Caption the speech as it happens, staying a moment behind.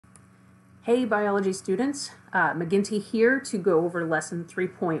Hey biology students, McGinty here to go over lesson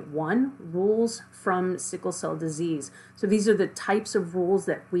 3.1, rules from sickle cell disease. So these are the types of rules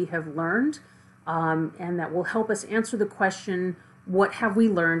that we have learned and that will help us answer the question, what have we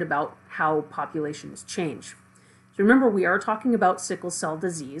learned about how populations change? So remember, we are talking about sickle cell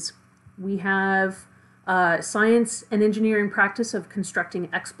disease. We have science and engineering practice of constructing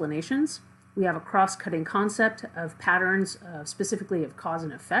explanations. We have a cross-cutting concept of patterns, specifically of cause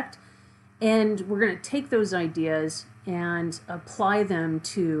and effect. And we're going to take those ideas and apply them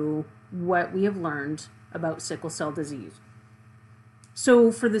to what we have learned about sickle cell disease.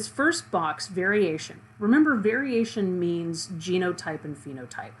 So for this first box, variation. Remember, variation means genotype and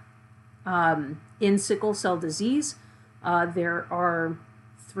phenotype. In sickle cell disease, there are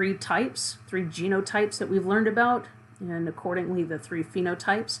three genotypes that we've learned about, and accordingly the three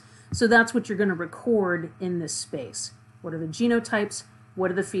phenotypes. So that's what you're going to record in this space. What are the genotypes? What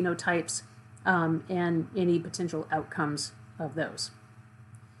are the phenotypes? And any potential outcomes of those.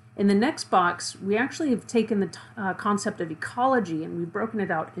 In the next box, we actually have taken the concept of ecology and we've broken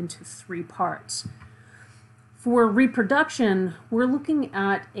it out into three parts. For reproduction, we're looking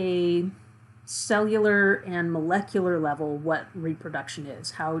at a cellular and molecular level what reproduction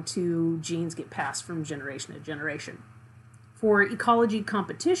is, how genes get passed from generation to generation. For ecology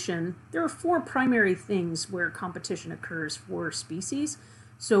competition, there are four primary things where competition occurs for species.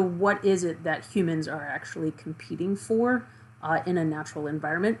 So what is it that humans are actually competing for in a natural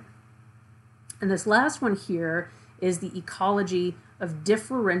environment? And this last one here is the ecology of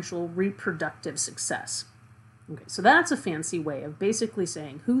differential reproductive success. Okay, so that's a fancy way of basically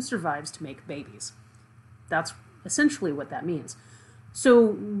saying who survives to make babies. That's essentially what that means.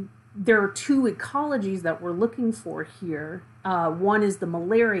 So there are two ecologies that we're looking for here. One is the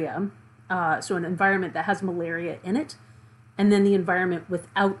malaria, so an environment that has malaria in it, and then the environment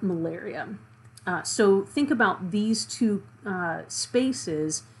without malaria. So think about these two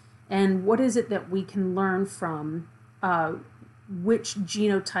spaces and what is it that we can learn from which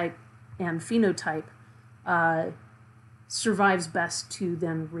genotype and phenotype survives best to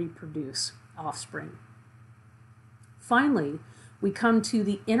then reproduce offspring. Finally, we come to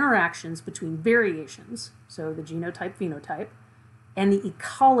the interactions between variations, so the genotype, phenotype, and the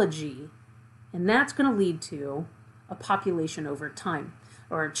ecology, and that's going to lead to a population over time,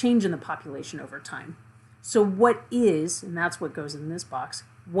 or a change in the population over time. So what is, and that's what goes in this box,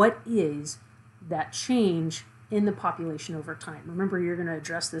 what is that change in the population over time? Remember, you're going to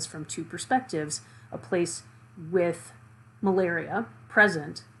address this from two perspectives, a place with malaria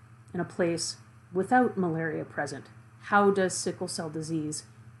present and a place without malaria present. How does sickle cell disease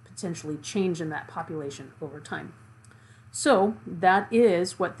potentially change in that population over time? So that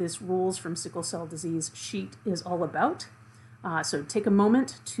is what this rules from sickle cell disease sheet is all about. So take a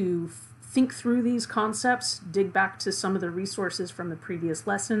moment to think through these concepts, dig back to some of the resources from the previous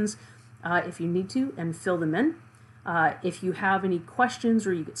lessons if you need to, and fill them in. If you have any questions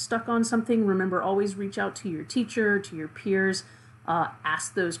or you get stuck on something, remember, always reach out to your teacher, to your peers,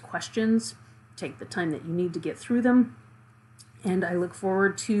 ask those questions, take the time that you need to get through them, and I look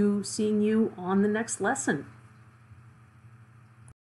forward to seeing you on the next lesson.